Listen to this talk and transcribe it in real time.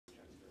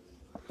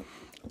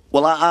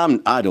Well,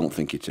 I don't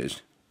think it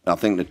is. I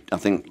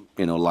think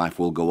you know, life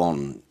will go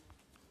on.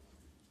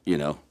 You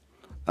know,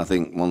 I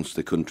think once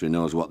the country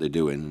knows what they're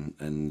doing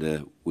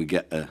and we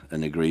get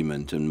an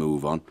agreement and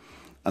move on,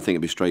 I think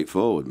it'd be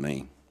straightforward,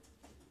 me.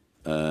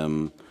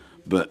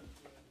 But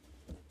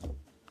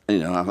you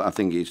know, I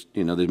think it's,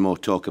 you know, there's more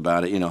talk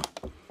about it. You know,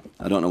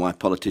 I don't know why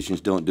politicians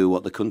don't do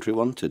what the country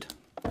wanted.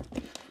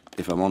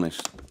 If I'm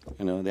honest,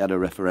 you know, they had a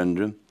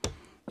referendum.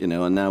 You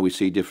know, and now we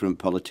see different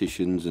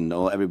politicians and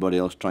everybody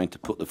else trying to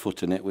put the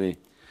foot in it with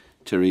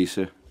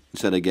Theresa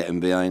instead of getting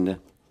behind her.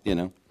 You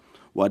know,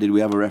 why did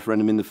we have a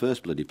referendum in the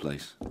first bloody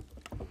place?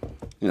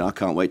 You know, I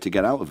can't wait to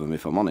get out of them,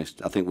 if I'm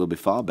honest. I think we'll be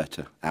far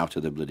better out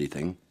of the bloody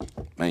thing,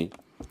 eh?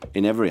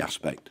 In every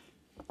aspect.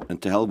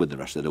 And to hell with the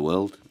rest of the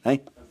world, eh?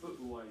 And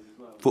football-wise as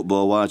well.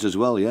 Football-wise as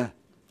well, yeah.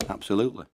 Absolutely.